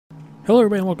Hello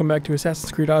everybody and welcome back to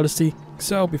Assassin's Creed Odyssey.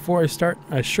 So before I start,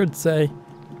 I should say,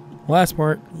 last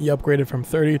part you upgraded from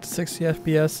 30 to 60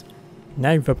 FPS.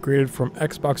 Now you've upgraded from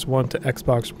Xbox One to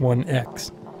Xbox One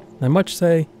X. I must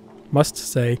say,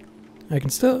 I can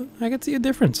see a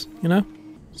difference, you know?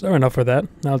 So enough for that.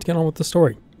 Now let's get on with the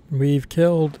story. We've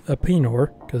killed a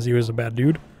Pinor, because he was a bad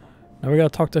dude. Now we gotta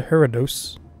talk to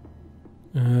Herodos.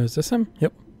 Is this him?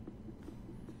 Yep.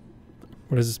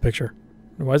 What is this picture?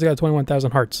 Why has he got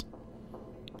 21,000 hearts?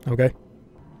 Okay.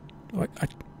 Oh,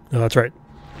 that's right.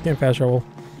 Can't fast travel.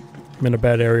 I'm in a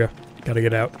bad area. Gotta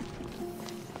get out.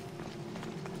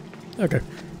 Okay.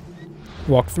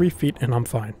 Walk 3 feet and I'm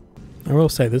fine. I will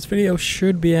say, this video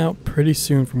should be out pretty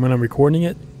soon from when I'm recording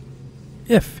it.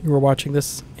 If you are watching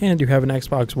this and you have an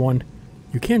Xbox One,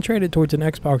 you can trade it towards an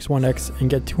Xbox One X and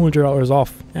get $200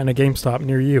 off at a GameStop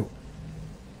near you.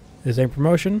 This ain't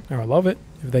promotion. I would love it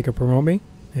if they could promote me,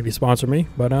 maybe sponsor me,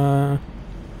 but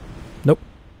nope.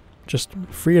 Just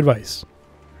free advice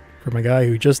from a guy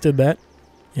who just did that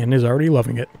and is already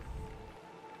loving it.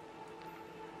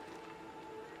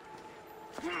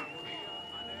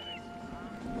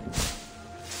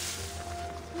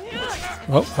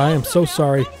 Oh, I am so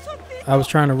sorry. I was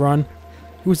trying to run.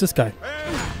 Who's this guy?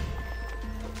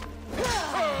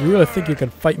 You really think you can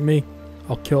fight me?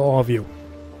 I'll kill all of you.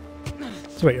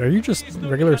 So wait, are you just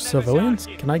regular civilians?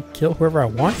 Can I kill whoever I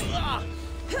want?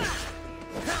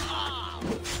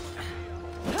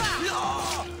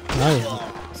 I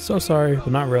am so sorry,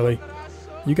 but not really.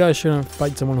 You guys shouldn't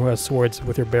fight someone who has swords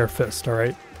with your bare fist,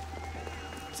 alright?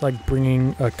 It's like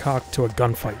bringing a cock to a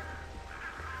gunfight.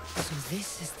 So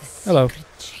this is the Hello. secret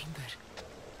chamber.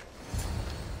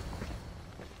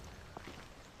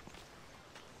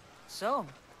 So,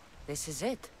 this is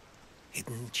it.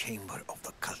 Hidden chamber of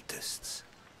the cultists.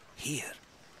 Here,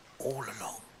 all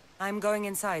along. I'm going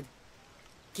inside.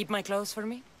 Keep my clothes for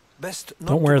me? Best not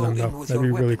Don't wear to them go in though. with That'd be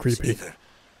your really weapons creepy. either.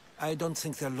 I don't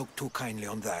think they'll look too kindly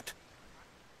on that.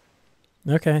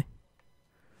 Okay.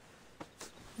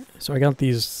 So I got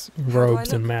these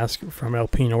robes and mask from El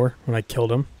Pinor when I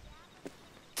killed him.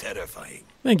 Terrifying.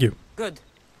 Thank you. Good.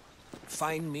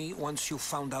 Find me once you've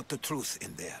found out the truth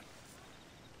in there.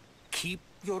 Keep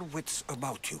your wits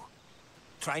about you.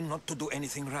 Try not to do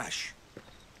anything rash.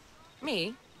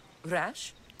 Me?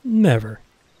 Rash? Never.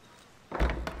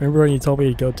 Remember when you told me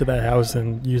to go to that house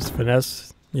and use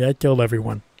finesse? Yeah, I killed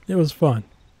everyone. It was fun.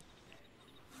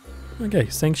 Okay,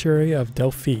 Sanctuary of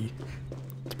Delphi.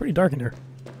 It's pretty dark in here.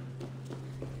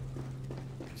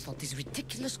 Thought these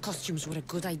ridiculous costumes were a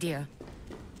good idea.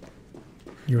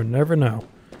 You would never know.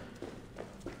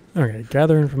 Okay,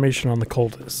 gather information on the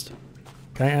cultist.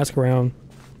 Can I ask around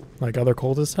like other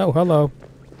cultists? Oh, hello.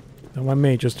 Don't mind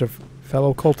me, just a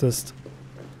fellow cultist.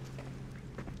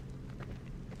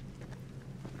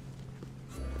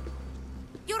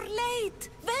 You're late!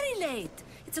 Very late!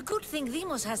 It's a good thing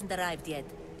Demos hasn't arrived yet.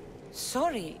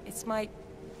 Sorry, it's my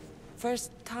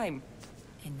first time.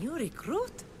 A new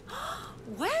recruit?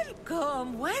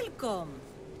 Welcome, welcome!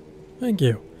 Thank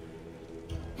you.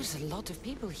 There's a lot of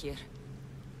people here.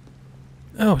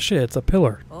 Oh shit, it's a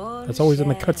pillar. All That's always in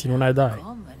the share cutscene when I die.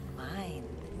 common mind.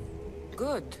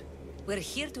 Good. We're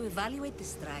here to evaluate the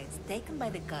strides taken by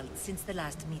the cult since the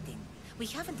last meeting. We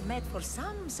haven't met for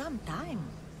some time.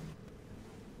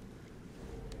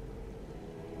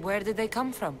 Where did they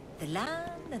come from? The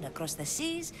land and across the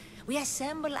seas, we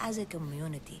assemble as a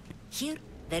community. Here,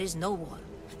 there is no war.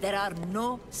 There are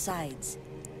no sides.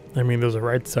 I mean, there's a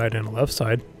right side and a left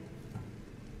side.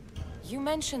 You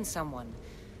mentioned someone.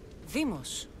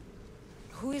 Vimos.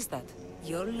 Who is that?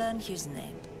 You'll learn his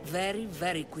name very,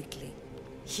 very quickly.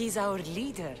 He's our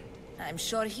leader. I'm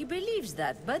sure he believes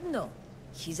that, but no.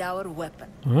 He's our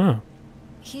weapon. Ah,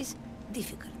 He's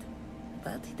difficult,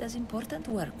 but he does important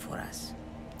work for us.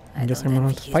 I guess don't I'm gonna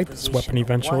envy have to his fight this weapon position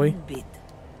eventually. one bit.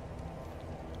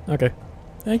 Okay.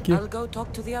 Thank you. I'll go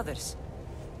talk to the others.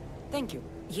 Thank you.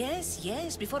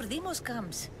 Yes, before Demos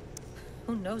comes.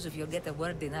 Who knows if you'll get a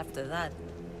word in after that.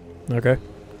 Okay.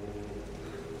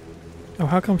 Oh,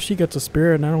 how come she gets a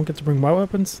spear and I don't get to bring my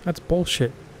weapons? That's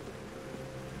bullshit.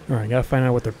 Alright, gotta find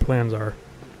out what their plans are.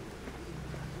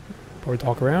 Before we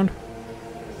talk around.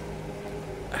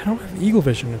 I don't have eagle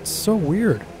vision. It's so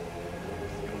weird.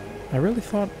 I really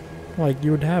thought, like,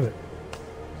 you would have it.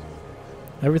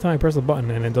 Every time I press the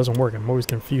button and it doesn't work, I'm always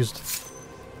confused.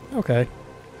 Okay.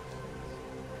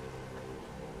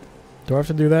 Do I have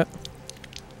to do that?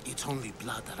 It's only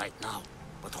blood right now,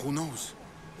 but who knows?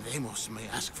 Demos may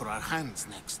ask for our hands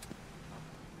next.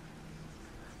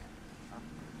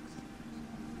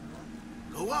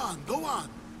 Go on.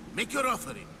 Make your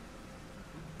offering.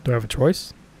 Do I have a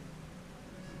choice?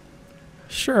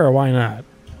 Sure, why not?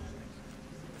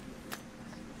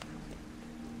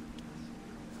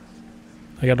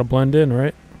 I gotta blend in,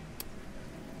 right?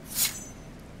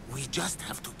 We just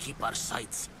have to keep our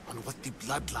sights on what the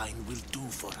bloodline will do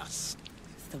for us.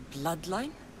 The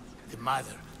bloodline? The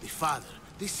mother, the father,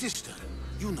 the sister,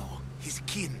 you know, his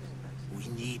kin. We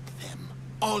need them.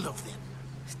 All of them.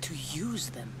 To use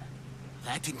them.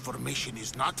 That information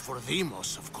is not for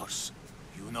Deimos, of course.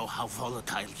 You know how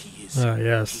volatile he is.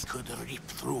 Yes. He could rip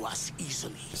through us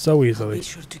easily. So I'll easily. be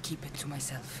sure to keep it to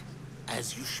myself.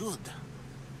 As you should.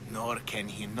 Nor can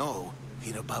he know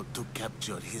we're about to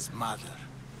capture his mother.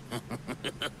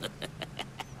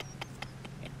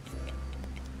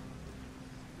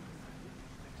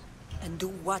 And do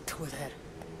what with her?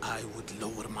 I would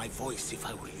lower my voice if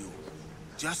I were you.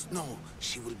 Just know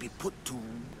she will be put to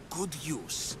good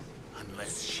use,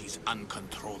 unless she's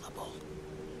uncontrollable.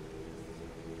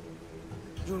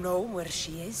 You know where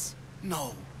she is?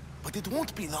 No, but it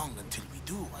won't be long until we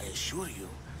do, I assure you.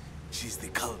 She's the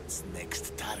cult's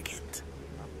next target.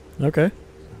 Okay.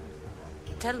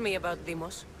 Tell me about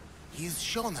Deimos. He's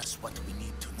shown us what we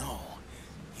need to know.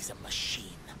 He's a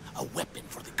machine, a weapon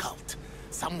for the cult.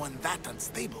 Someone that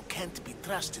unstable can't be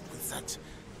trusted with such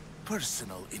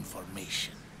personal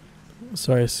information.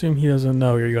 So I assume he doesn't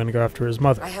know you're going to go after his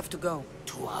mother. I have to go.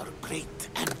 To our great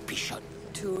ambition.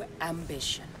 To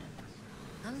ambition.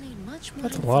 I'll need much more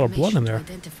That's a lot of blood in information there. to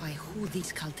identify who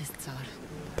these cultists are.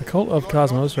 The cult of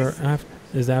Cosmos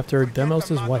is after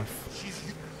Deimos' wife.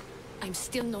 I'm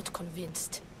still not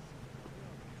convinced.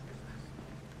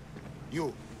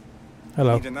 You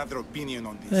Hello. need another opinion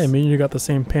on this. Hey, me and you got the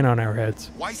same paint on our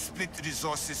heads. Why split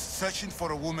resources searching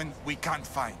for a woman we can't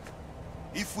find?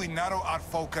 If we narrow our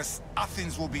focus,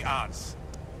 Athens will be ours.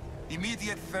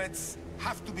 Immediate threats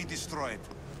have to be destroyed.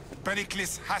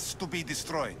 Pericles has to be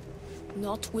destroyed.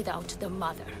 Not without the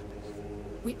mother.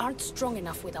 We aren't strong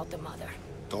enough without the mother.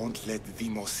 Don't let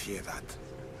Deimos hear that.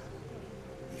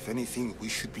 If anything, we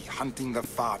should be hunting the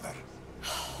father.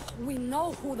 We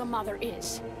know who the mother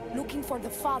is. Looking for the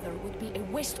father would be a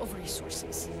waste of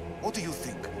resources. What do you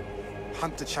think?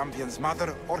 Hunt the champion's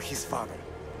mother or his father?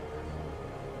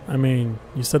 I mean,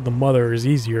 you said the mother is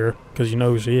easier because you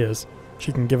know who she is.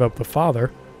 She can give up the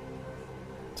father.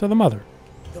 So the mother.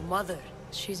 The mother.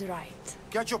 She's right.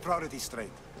 Get your priorities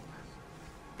straight.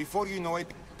 Before you know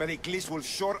it, Pericles will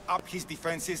shore up his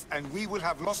defenses and we will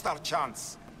have lost our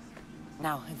chance.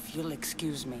 Now, if you'll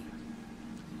excuse me.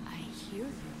 I hear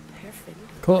you perfectly.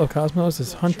 Cult of Cosmos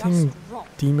is hunting Just wrong.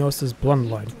 Deimos'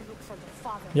 bloodline. To look for the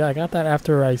father. Yeah, I got that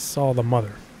after I saw the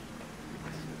mother.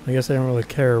 I guess I don't really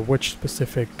care which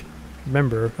specific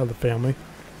member of the family.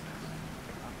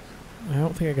 I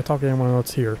don't think I can talk to anyone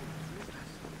else here.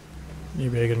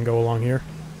 Maybe I can go along here.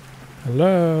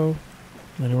 Hello?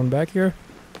 Anyone back here?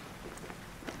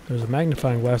 There's a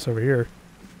magnifying glass over here.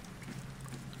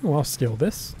 Oh, I'll steal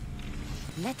this.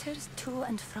 Letters to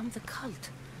and from the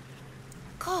cult.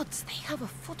 Gods, they have a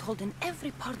foothold in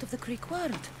every part of the Greek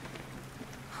world.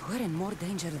 We're in more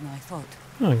danger than I thought.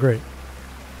 Oh, great.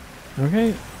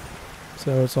 Okay.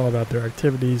 So it's all about their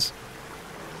activities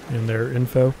and their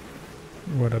info.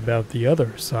 What about the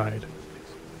other side?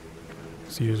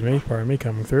 Excuse me, pardon me,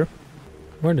 coming through.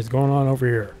 What is going on over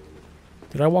here?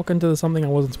 Did I walk into something I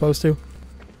wasn't supposed to?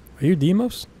 Are you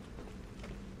Deimos?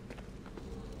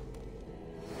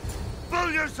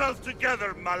 Pull yourself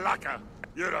together, Malaka!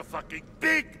 You're a fucking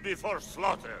pig before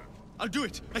slaughter! I'll do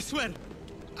it, I swear.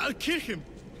 I'll kill him.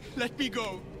 Let me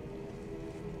go.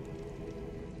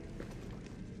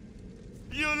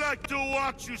 You like to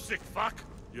watch, you sick fuck?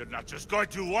 You're not just going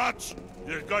to watch,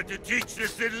 you're going to teach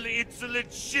this little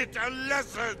insolent shit a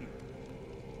lesson!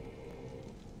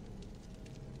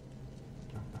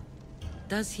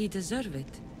 Does he deserve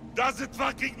it? Does it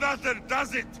fucking matter,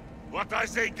 does it? What I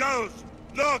say goes,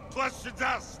 no questions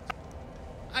asked!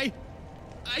 I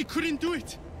couldn't do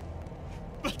it.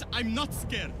 But I'm not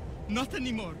scared. Not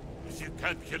anymore. If you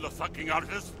can't kill a fucking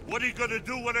artist, what are you gonna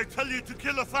do when I tell you to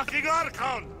kill a fucking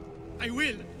Archon? I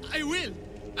will.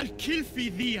 I'll kill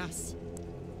Phidias.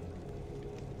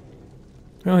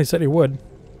 Well, he said he would.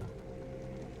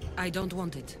 I don't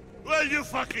want it. Well, you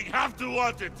fucking have to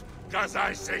want it, cause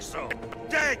I say so.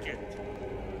 Take it!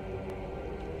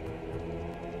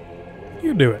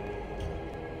 You do it.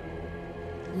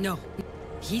 No.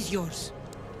 He's yours.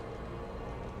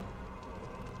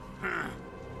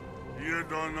 You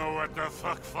don't know what the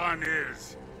fuck fun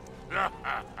is.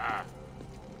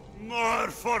 More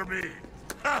for me.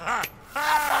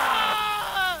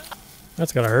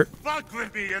 That's gotta hurt. Fuck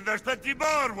with me, and there's plenty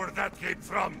more where that came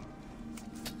from.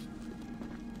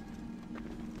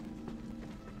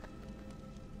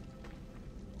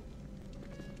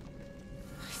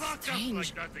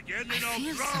 Strange. Like that again, I and I'll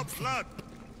feel draw something. blood.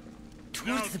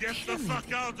 Now Towards the get the pyramid.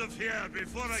 fuck out of here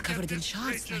before I It's get covered in this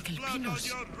shards creature's like blood on albinos.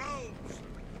 your robes.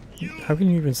 How can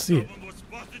you even see it? Someone was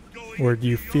spotted going Or do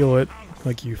you into feel your it house.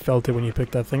 like you felt it when you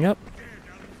picked that thing up?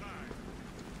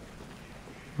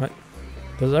 What?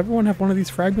 Does everyone have one of these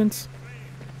fragments?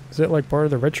 Is it like part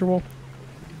of the ritual?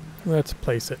 Let's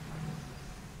place it.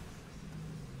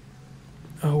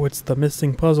 Oh, it's the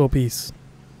missing puzzle piece.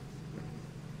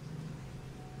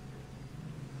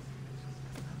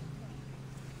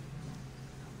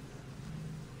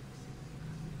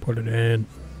 Put it in.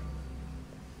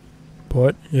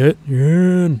 Put it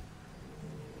in.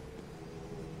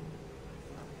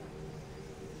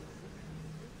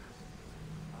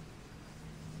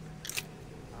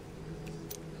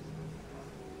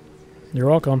 You're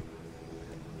welcome.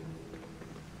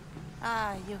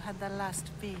 Ah, you had the last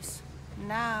piece.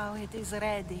 Now it is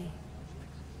ready.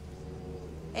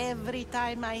 Every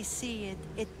time I see it,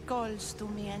 it calls to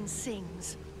me and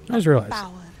sings. I just realized.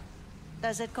 Power.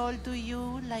 Does it call to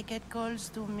you like it calls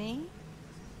to me?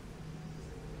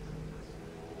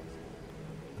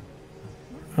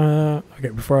 Okay,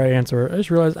 before I answer, I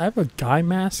just realized I have a guy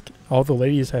mask. All the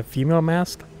ladies have female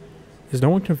mask. Is no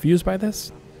one confused by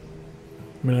this?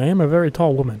 I mean, I am a very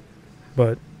tall woman,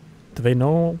 but do they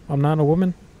know I'm not a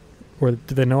woman? Or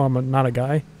do they know I'm not a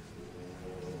guy?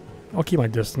 I'll keep my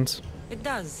distance. It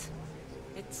does.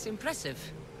 It's impressive.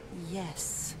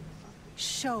 Yes.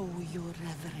 Show your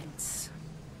reverence.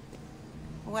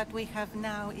 What we have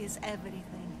now is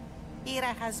everything.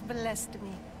 Ira has blessed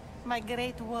me. My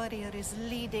great warrior is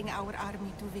leading our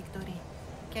army to victory.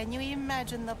 Can you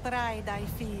imagine the pride I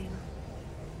feel?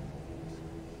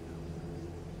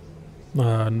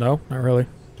 No, not really.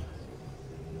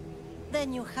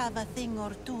 Then you have a thing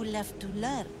or two left to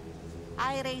learn.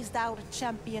 I raised our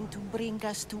champion to bring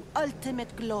us to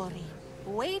ultimate glory.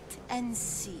 Wait and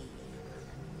see.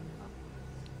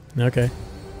 Okay.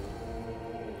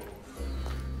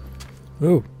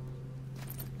 Ooh.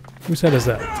 Whose head is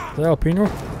that? Is that Alpino?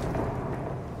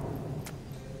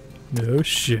 No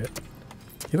shit.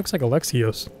 He looks like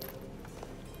Alexios.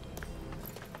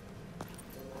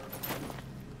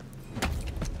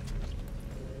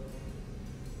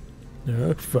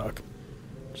 Oh, fuck.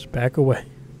 Just back away.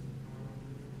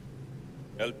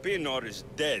 Elpinor is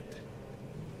dead.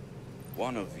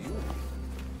 One of you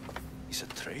is a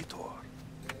traitor.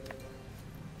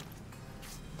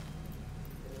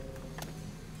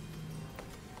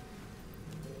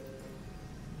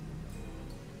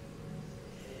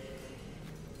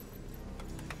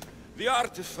 The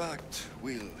artifact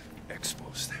will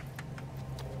expose them.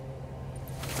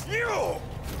 You!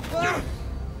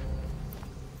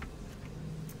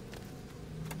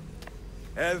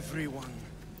 Everyone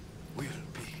will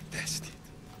be tested.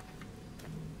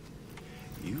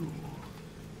 You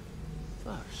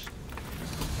first.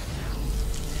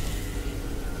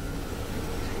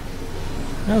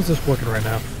 How's this working right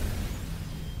now?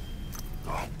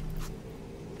 Oh.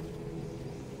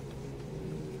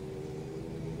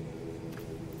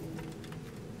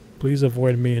 Please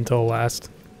avoid me until last.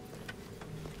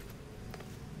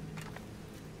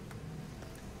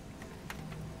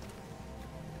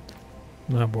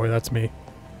 Oh boy, that's me.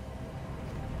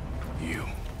 You.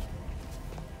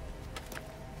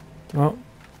 Oh,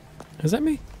 is that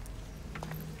me?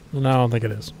 No, I don't think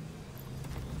it is.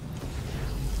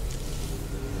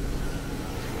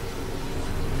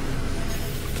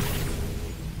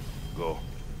 Go.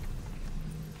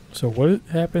 So what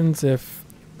happens if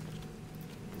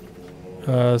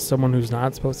someone who's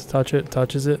not supposed to touch it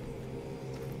touches it?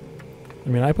 I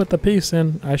mean, I put the piece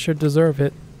in. I should deserve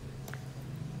it.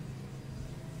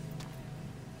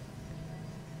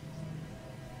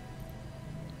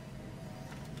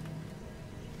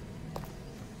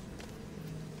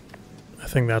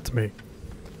 I think that's me.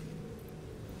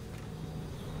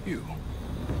 You.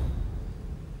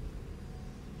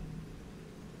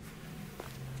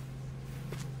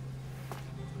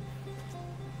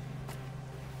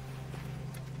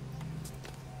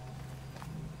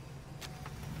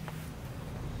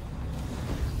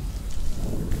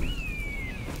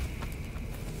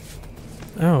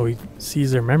 Oh, he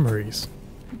sees their memories.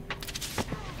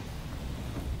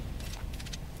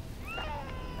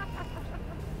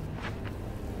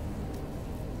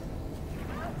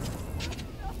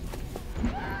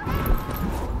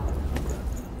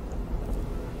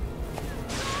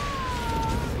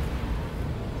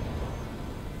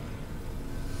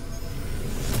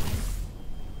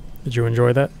 Did you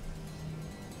enjoy that?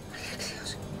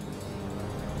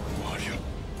 Mario.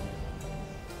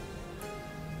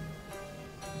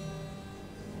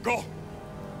 Go.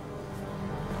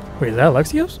 Wait, is that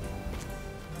Alexios?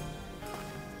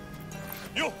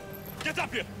 You! Get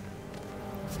up here!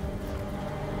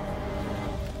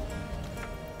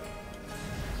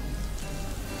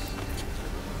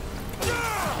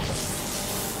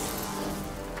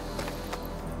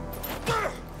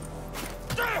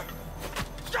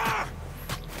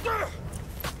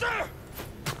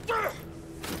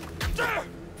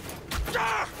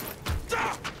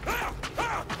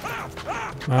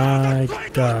 My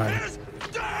God.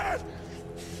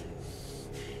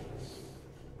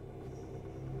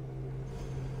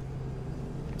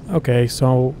 Okay,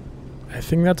 so I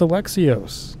think that's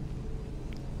Alexios.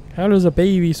 How does a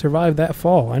baby survive that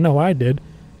fall? I know I did.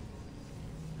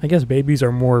 I guess babies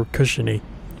are more cushiony.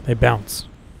 They bounce.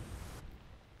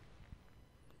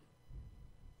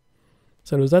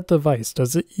 So does that device,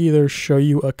 does it either show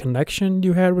you a connection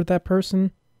you had with that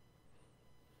person?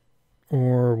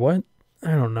 Or what?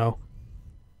 I don't know.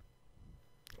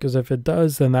 Because if it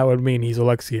does, then that would mean he's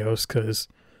Alexios, because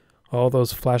all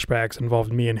those flashbacks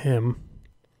involved me and him.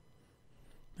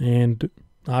 And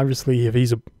obviously, if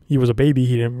he was a baby,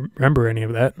 he didn't remember any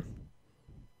of that.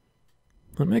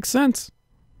 That makes sense.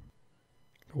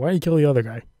 Why did he kill the other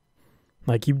guy?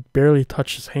 Like, he barely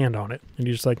touched his hand on it. And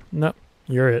he's just like, nope,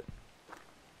 you're it.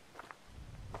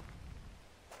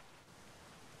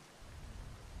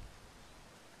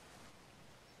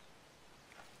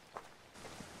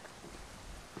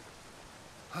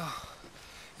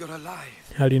 You're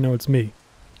alive. How do you know it's me?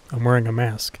 I'm wearing a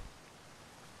mask.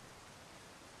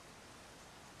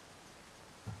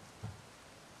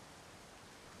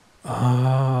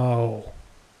 Oh.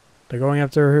 They're going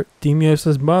after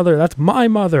Deimos' mother. That's my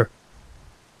mother.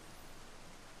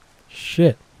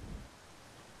 Shit.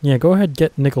 Yeah, go ahead,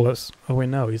 get Nicholas. Oh wait,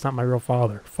 no, he's not my real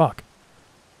father. Fuck.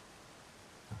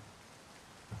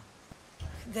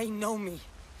 They know me.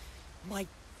 My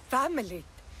family.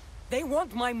 They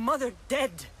want my mother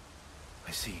dead.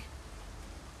 I see.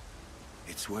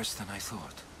 It's worse than I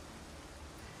thought.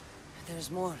 There's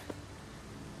more.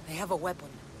 They have a weapon.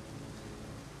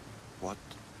 What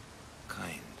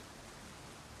kind?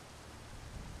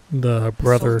 The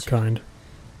brother Soldier. kind.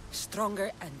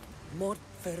 Stronger and more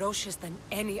ferocious than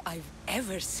any I've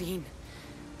ever seen.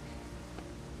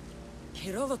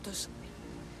 Herodotus.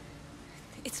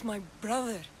 It's my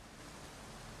brother.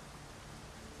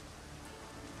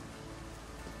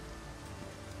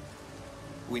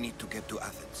 We need to get to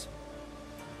Athens.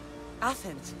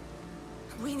 Athens?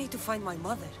 We need to find my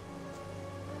mother.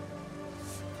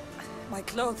 My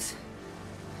clothes.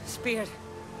 Spear.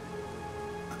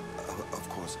 Of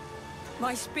course.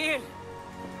 My spear!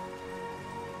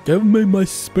 Give me my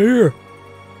spear!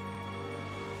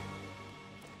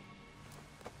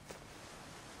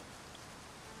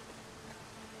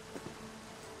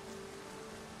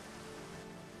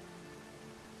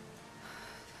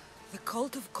 The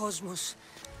cult of KOSMOS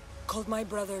called my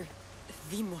brother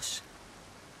Deimos.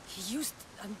 He used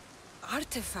an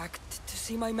artifact to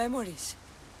see my memories.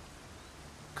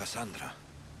 Cassandra,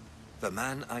 the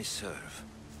man I serve.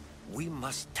 We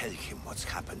must tell him what's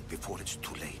happened before it's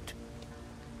too late.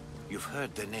 You've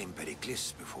heard the name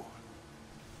Pericles before.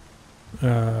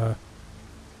 I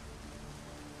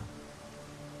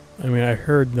mean, I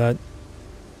heard that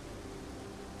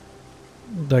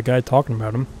guy talking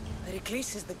about him.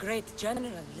 Pericles is the great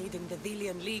general leading the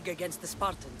Delian League against the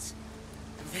Spartans.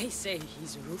 They say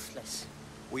he's ruthless.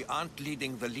 We aren't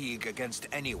leading the League against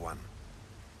anyone.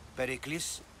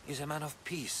 Pericles is a man of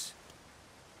peace.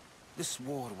 This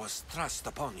war was thrust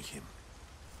upon him.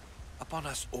 Upon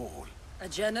us all. A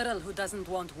general who doesn't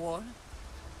want war?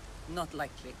 Not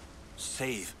likely.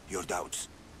 Save your doubts.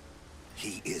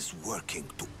 He is working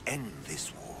to end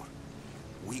this war.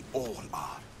 We all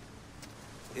are.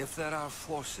 If there are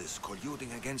forces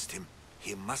colluding against him,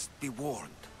 he must be warned.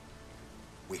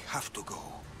 We have to go.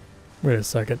 Wait a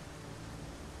second.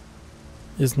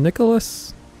 Is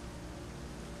Nicholas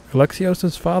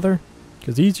Alexios' father?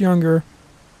 Because he's younger,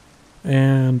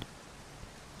 and,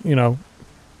 you know,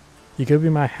 he could be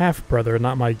my half-brother,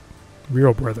 not my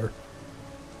real brother.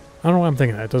 I don't know why I'm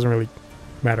thinking that. It doesn't really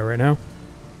matter right now.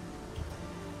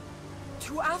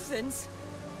 To Athens?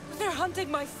 They're hunting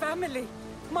my family,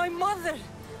 my mother.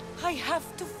 I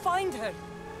have to find her.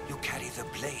 You carry the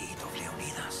blade of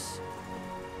Leonidas.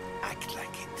 Act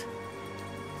like it.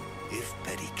 If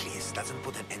Pericles doesn't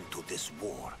put an end to this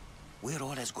war, we're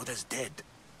all as good as dead.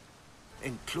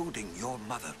 Including your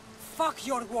mother. Fuck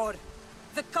your war.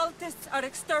 The cultists are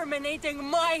exterminating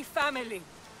my family.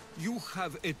 You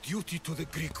have a duty to the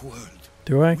Greek world.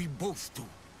 Do I? We both do.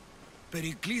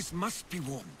 Pericles must be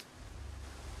warned.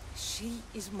 She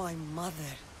is my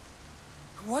mother.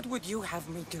 What would you have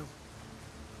me do?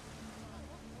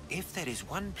 If there is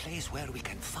one place where we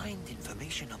can find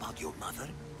information about your mother,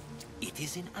 it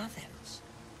is in Athens.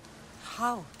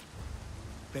 How?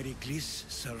 Pericles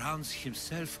surrounds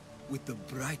himself with the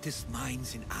brightest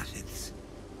minds in Athens,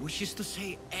 which is to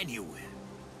say anywhere.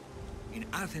 In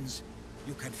Athens,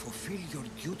 you can fulfill your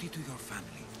duty to your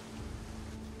family.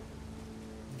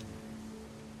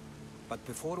 But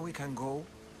before we can go,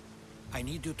 I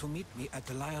need you to meet me at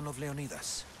the Lion of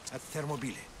Leonidas, at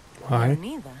Thermopylae. Why?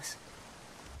 Leonidas?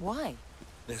 Why?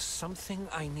 There's something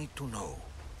I need to know.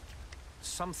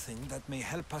 Something that may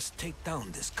help us take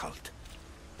down this cult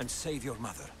and save your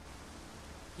mother.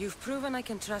 You've proven I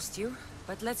can trust you,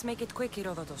 but let's make it quick,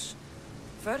 Herodotus.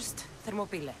 First,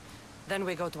 Thermopylae. Then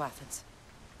we go to Athens.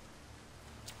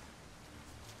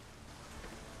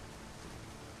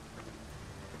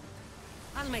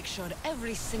 I'll make sure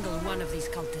every single one of these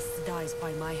cultists dies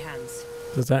by my hands.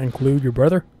 Does that include your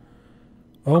brother?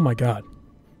 Oh my god.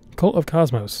 Cult of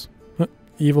KOSMOS.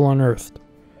 Evil Unearthed.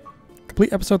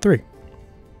 Complete episode 3.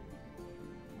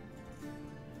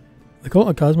 The Cult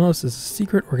of KOSMOS is a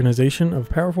secret organization of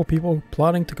powerful people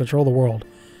plotting to control the world.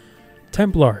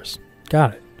 Templars.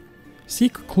 Got it.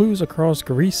 Seek clues across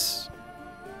Greece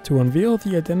to unveil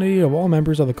the identity of all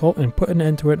members of the cult and put an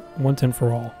end to it once and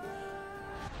for all.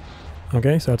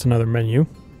 Okay, so that's another menu.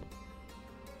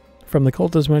 From the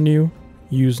cultist menu,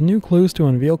 use new clues to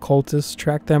unveil cultists,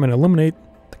 track them, and eliminate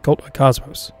the Cult of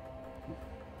KOSMOS.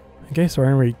 Okay, so I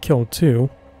already killed 2.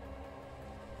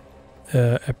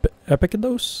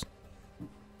 Epicurus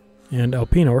and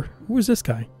Alpinor. Who is this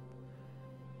guy?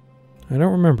 I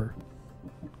don't remember.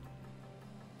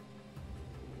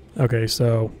 Okay,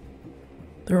 so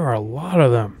there are a lot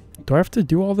of them. Do I have to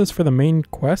do all this for the main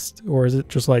quest, or is it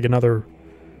just like another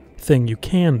thing you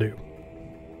can do?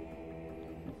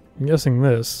 I'm guessing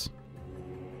this.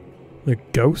 The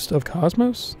Ghost of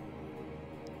KOSMOS?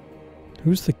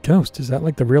 Who's the ghost? Is that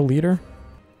like the real leader?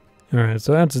 Alright,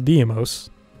 so that's Deimos.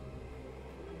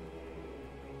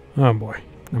 Oh boy.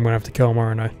 I'm gonna have to kill him,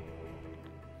 aren't I?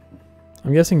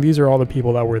 I'm guessing these are all the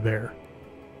people that were there.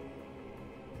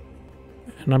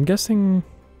 And I'm guessing...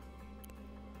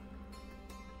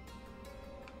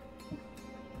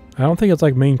 I don't think it's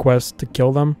like main quest to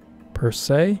kill them, per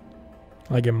se.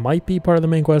 Like it might be part of the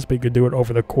main quest, but you could do it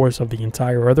over the course of the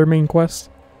entire other main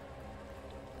quest.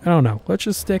 I don't know. Let's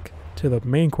just stick to the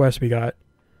main quest we got.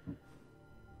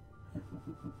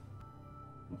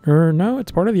 Or no,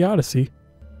 it's part of the Odyssey.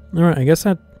 Alright, I guess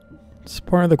that's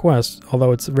part of the quest,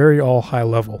 although it's very all high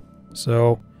level.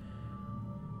 So,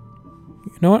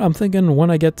 you know what? I'm thinking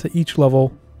when I get to each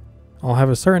level, I'll have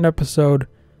a certain episode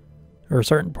or a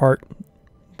certain part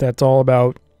that's all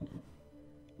about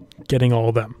getting all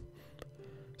of them.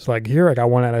 So like here, I got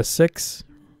 1 out of 6,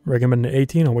 recommended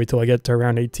 18. I'll wait till I get to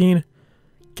around 18,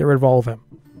 get rid of all of them.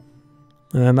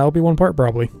 And then that'll be one part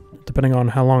probably, depending on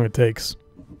how long it takes.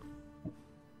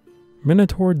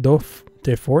 Minotaur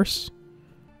de Force?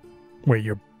 Wait,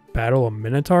 you battle a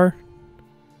Minotaur?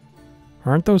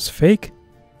 Aren't those fake?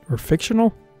 Or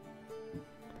fictional?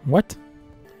 What?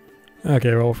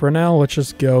 Okay, well for now, let's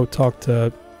just go talk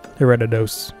to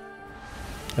Herodotus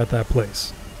at that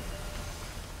place.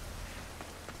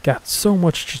 God, so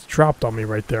much just dropped on me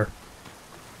right there.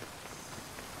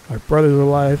 My brother's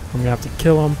alive. I'm gonna have to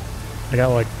kill him. I got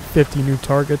like 50 new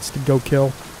targets to go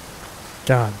kill.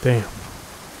 God damn.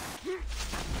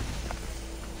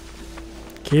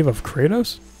 Cave of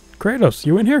Kratos? Kratos,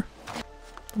 you in here?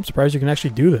 I'm surprised you can actually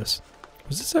do this.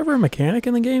 Was this ever a mechanic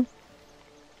in the game?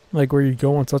 Like where you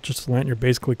go on such a slant, you're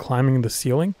basically climbing the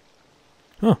ceiling?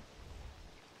 Huh.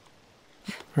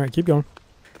 Alright, keep going.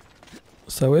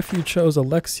 So if you chose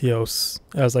Alexios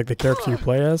as like the character you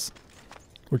play as,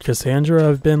 would Cassandra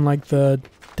have been like the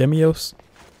Demios?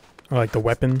 Or like the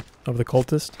weapon of the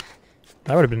cultist?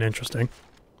 That would have been interesting.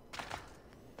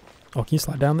 Oh, can you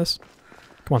slide down this?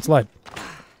 Come on, slide.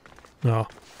 Oh,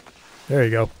 there you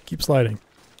go. Keep sliding.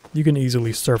 You can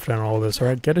easily surf down all of this,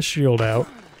 alright? Get a shield out.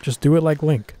 Just do it like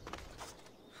Link.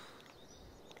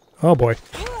 Oh boy.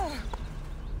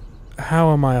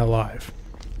 How am I alive?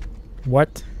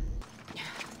 What?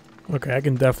 Okay, I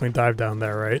can definitely dive down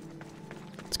there, right?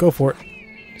 Let's go for it.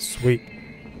 Sweet.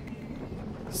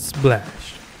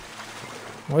 Splash.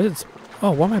 What is it?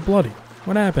 Oh, why am I bloody?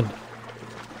 What happened?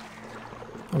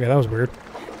 Okay, that was weird.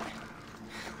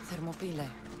 Thermopylae.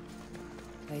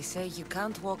 They say you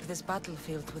can't walk this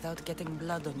battlefield without getting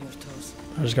blood on your toes.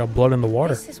 I just got blood in the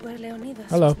water. This is where Leonidas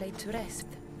Hello. was laid to rest.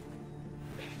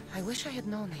 I wish I had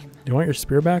known him. Do you want your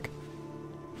spear back?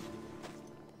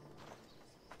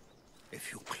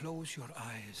 If you close your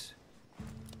eyes,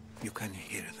 you can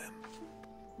hear them.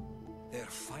 Their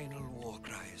final war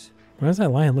cries. Why does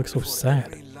that lion look so For sad?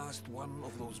 every last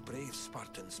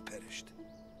Spartans perished.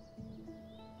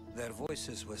 Their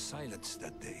voices were silenced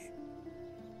that day,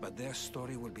 but their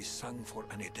story will be sung for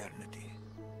an eternity.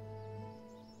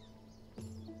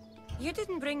 You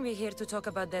didn't bring me here to talk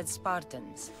about dead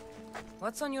Spartans.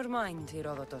 What's on your mind,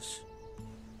 Herodotus?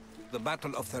 The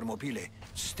Battle of Thermopylae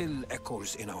still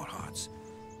echoes in our hearts.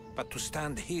 But to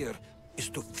stand here is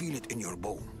to feel it in your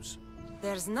bones.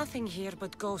 There's nothing here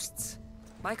but ghosts.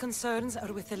 My concerns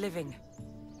are with the living.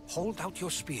 Hold out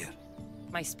your spear.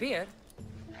 My spear?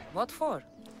 What for?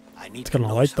 I need It's to gonna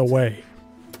know light the something. way.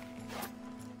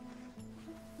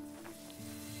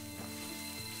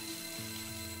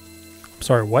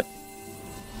 Sorry, what?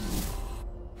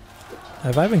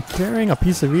 Have I been carrying a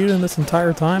piece of Eden this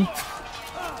entire time?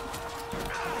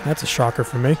 That's a shocker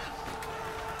for me.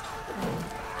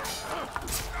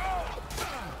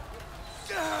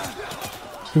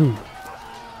 Ooh.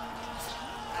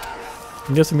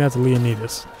 I'm guessing that's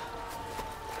Leonidas.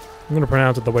 I'm gonna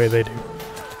pronounce it the way they do.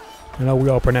 I know we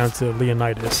all pronounce it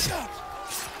Leonidas.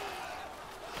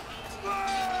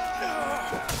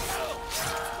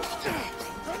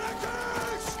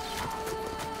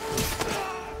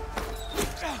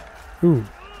 Ooh.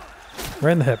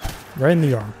 Right in the hip. Right in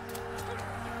the arm.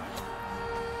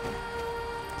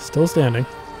 Still standing.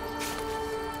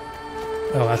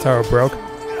 Oh, that's how it broke.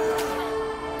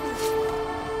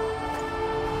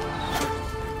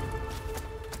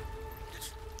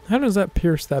 How does that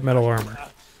pierce that metal armor?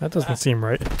 That doesn't seem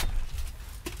right.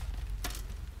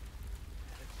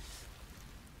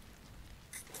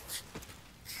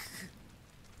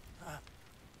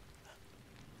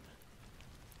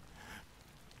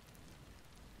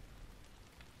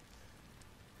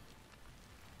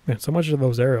 Man, so much of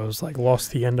those arrows like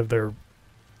lost the end of their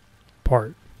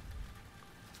part.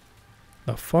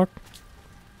 The fuck?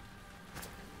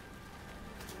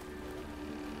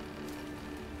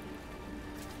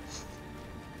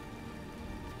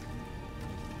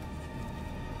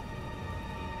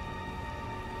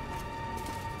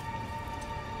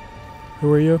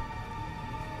 Who are you?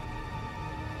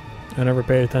 I never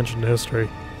paid attention to history.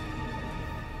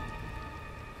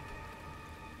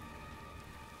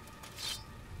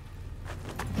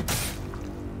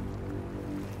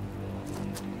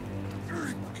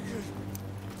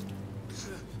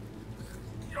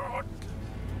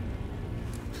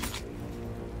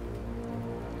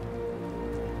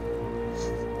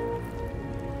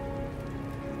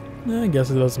 I guess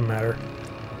it doesn't matter.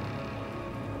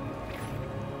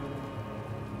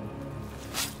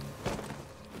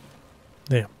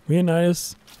 Damn,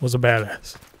 Leonidas was a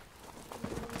badass.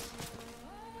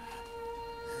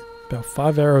 About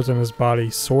 5 arrows in his body,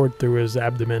 sword through his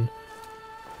abdomen.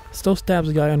 Still stabs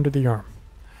a guy under the arm.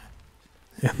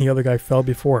 And the other guy fell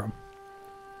before him.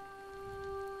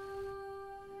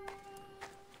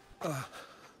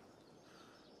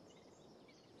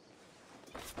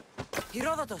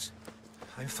 Herodotus!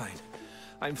 I'm fine.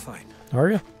 I'm fine. Are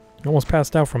you? You almost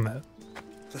passed out from that.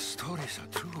 The stories are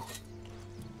true.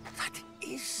 That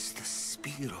is the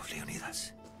spear of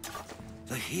Leonidas.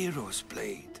 The hero's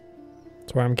blade.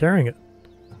 That's why I'm carrying it.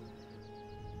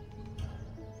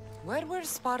 Where were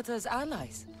Sparta's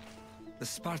allies? The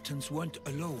Spartans weren't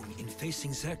alone in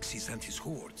facing Xerxes and his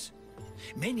hordes.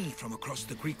 Many from across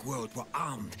the Greek world were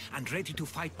armed and ready to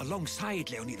fight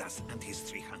alongside Leonidas and his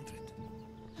 300.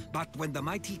 But when the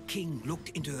mighty king looked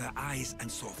into their eyes and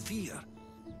saw fear,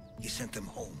 he sent them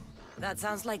home. That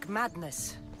sounds like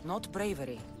madness, not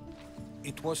bravery.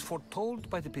 It was foretold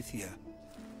by the Pythia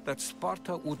that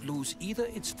Sparta would lose either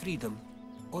its freedom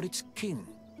or its king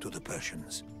to the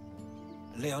Persians.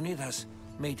 Leonidas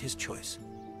made his choice.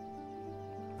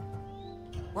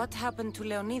 What happened to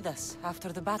Leonidas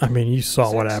after the battle? I mean, you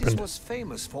saw what happened. Xerxes was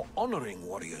famous for honoring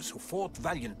warriors who fought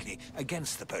valiantly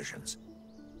against the Persians.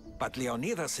 But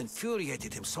Leonidas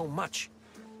infuriated him so much,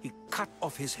 he cut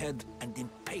off his head and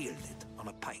impaled it on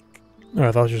a pike. Oh,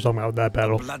 I thought you were talking about that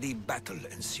battle. A bloody battle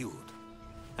ensued,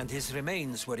 and his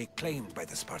remains were reclaimed by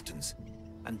the Spartans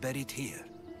and buried here.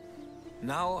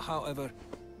 Now, however,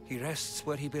 he rests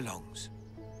where he belongs.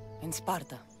 In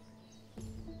Sparta.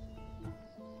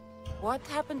 What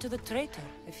happened to the traitor,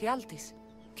 Ephialtes?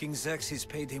 King Xerxes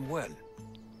paid him well,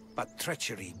 but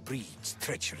treachery breeds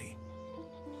treachery.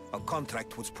 A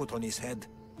contract was put on his head,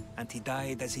 and he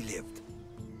died as he lived.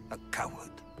 A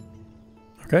coward.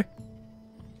 Okay.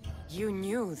 You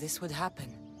knew this would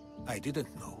happen. I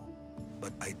didn't know,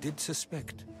 but I did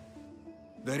suspect.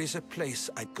 There is a place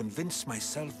I'd convinced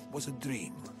myself was a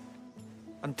dream.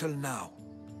 Until now.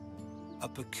 A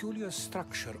peculiar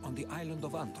structure on the island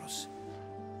of Andros.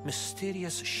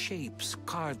 Mysterious shapes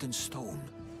carved in stone.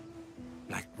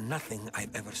 Like nothing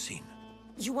I've ever seen.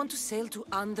 You want to sail to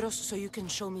Andros so you can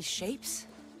show me shapes?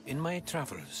 In my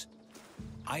travels,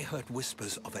 I heard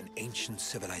whispers of an ancient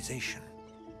civilization.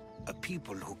 A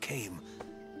people who came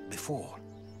before.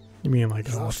 You mean like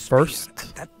Your a spear first and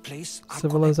that place are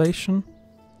civilization?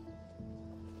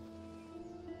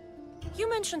 You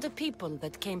mentioned a people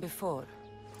that came before.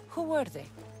 Who were they?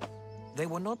 They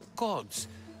were not gods,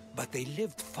 but they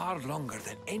lived far longer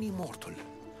than any mortal,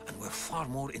 and were far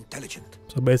more intelligent.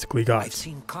 So basically I've gods.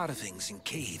 seen carvings in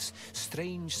caves,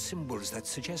 strange symbols that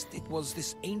suggest it was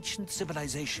this ancient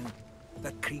civilization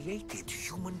that created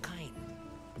humankind,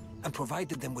 and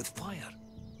provided them with fire.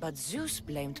 But Zeus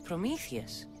blamed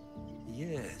Prometheus.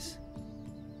 Yes.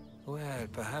 Well,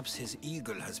 perhaps his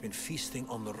eagle has been feasting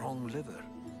on the wrong liver.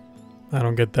 I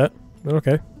don't get that, but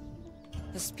okay.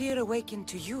 The spear awakened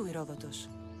to you, Herodotus.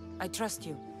 I trust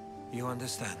you. You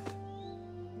understand?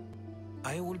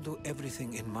 I will do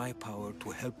everything in my power to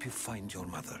help you find your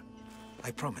mother.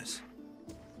 I promise.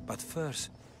 But first,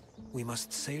 we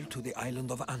must sail to the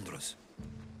island of Andros.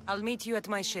 I'll meet you at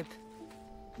my ship.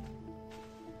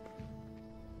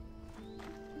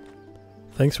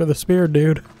 Thanks for the spear,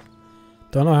 dude.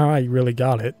 Don't know how I really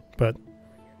got it, but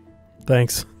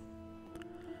thanks.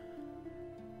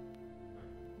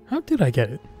 How did I get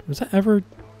it? Was that ever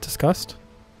discussed?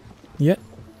 Yet?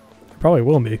 It probably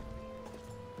will be.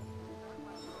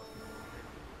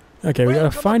 Okay, we gotta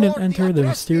find and enter the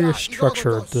mysterious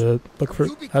structure to look for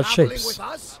at shapes.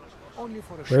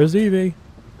 Where's Evie?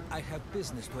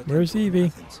 Where's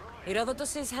Evie?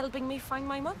 Herodotus is helping me find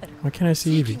my mother. Why can't I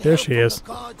see Evie? There she is. The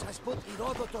gods has put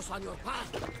Herodotus on your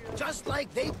path, just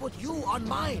like they put you on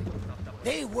mine.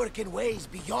 They work in ways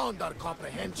beyond our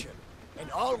comprehension, and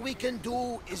all we can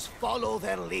do is follow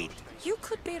their lead. You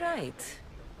could be right.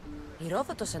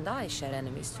 Herodotus and I share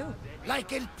enemies too.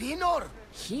 Like El Pinor.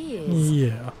 He is...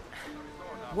 Yeah.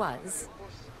 was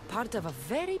part of a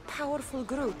very powerful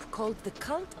group called the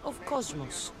Cult of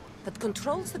KOSMOS that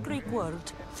controls the Greek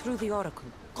world through the Oracle.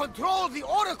 Control the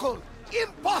Oracle?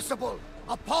 Impossible!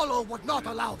 Apollo would not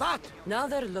allow that. Now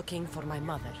they're looking for my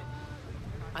mother.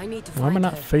 I need to Why am I find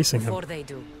not her facing him? before they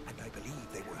do. And I believe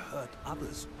they will hurt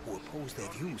others who oppose their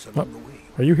views along the way.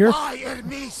 Are you here? Why,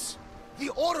 Hermes? The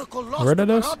Oracle lost Rid to of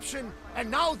this? corruption,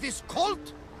 and now this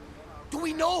cult? Do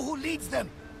we know who leads them?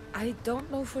 I don't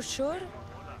know for sure,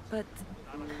 but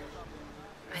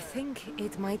I think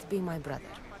it might be my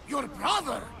brother. Your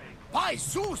brother? By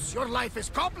Zeus, your life is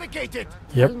complicated.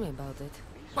 Yep. Tell me about it.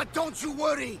 But don't you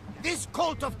worry. This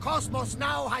cult of KOSMOS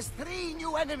now has 3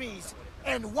 new enemies.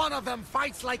 And one of them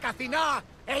fights like Athena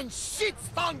and shits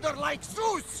thunder like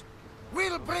Zeus.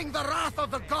 We'll bring the wrath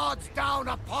of the gods down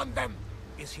upon them.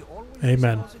 Is he always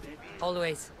Amen.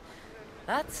 Always.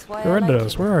 That's why I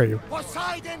Herodotus, like where are you?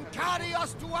 Poseidon, carry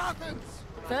us to Athens.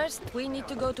 First, we need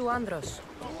to go to Andros.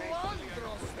 To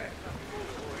Andros, then.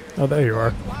 Oh, there you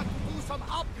are. We'll have to do some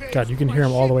upgrades God, you can to hear my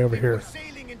him all the way ship over if we're here.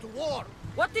 sailing into war.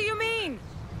 What do you mean?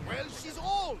 Well, she's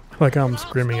old. Like I'm Perhaps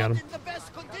screaming at not him. in the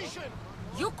best condition.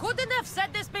 You couldn't have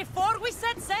said this before we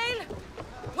set sail?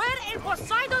 Where in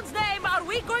Poseidon's name are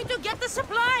we going to get the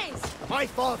supplies? My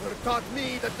father taught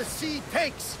me that the sea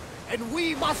takes, and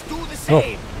we must do the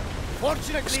same.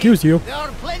 Fortunately, Excuse you. there are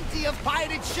plenty of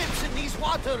pirate ships in these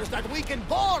waters that we can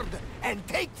board and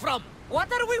take from.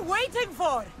 What are we waiting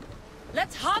for?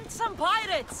 Let's hunt some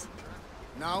pirates.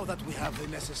 Now that we have the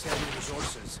necessary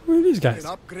resources, Who are these we guys?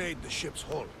 can upgrade the ship's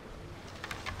hull.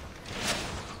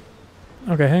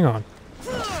 Okay, hang on.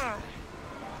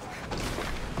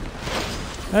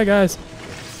 Hey guys.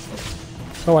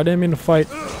 Oh, I didn't mean to fight.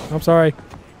 I'm sorry.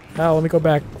 Ow, let me go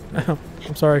back. Ow,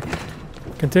 I'm sorry.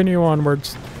 Continue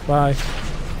onwards. Bye.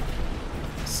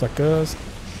 Suckers.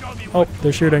 Oh,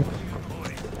 they're shooting.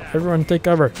 Everyone take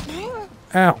cover.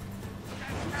 Ow.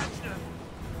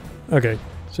 Okay,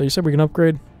 so you said we can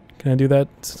upgrade. Can I do that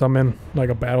since I'm in like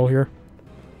a battle here?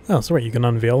 Oh, so wait, you can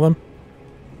unveil them?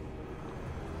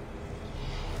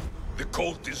 The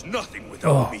cult is nothing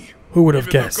without Oh, me. who would have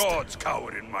Even guessed? the gods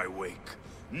cower in my wake.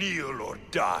 Kneel or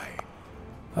die.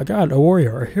 A god, a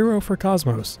warrior, a hero for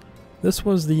KOSMOS. This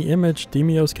was the image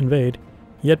Deimos conveyed,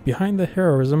 yet behind the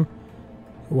heroism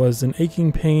was an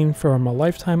aching pain from a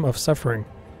lifetime of suffering.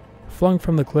 Flung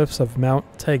from the cliffs of Mount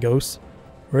Tagos,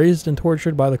 raised and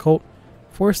tortured by the cult,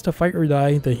 forced to fight or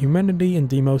die, the humanity in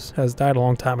Deimos has died a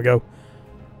long time ago.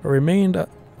 What remained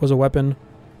was a weapon,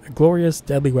 a glorious,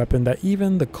 deadly weapon that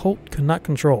even the cult could not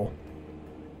control.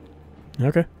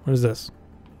 Okay, what is this?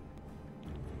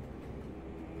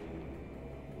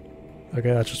 Okay,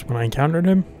 that's just when I encountered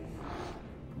him.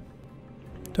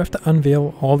 Do I have to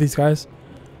unveil all these guys?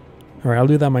 Alright, I'll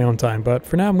do that on my own time, but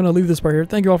for now I'm going to leave this part here.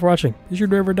 Thank you all for watching. Be sure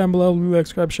to rate down below, like,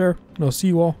 subscribe, share, and I'll see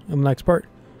you all in the next part.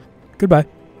 Goodbye.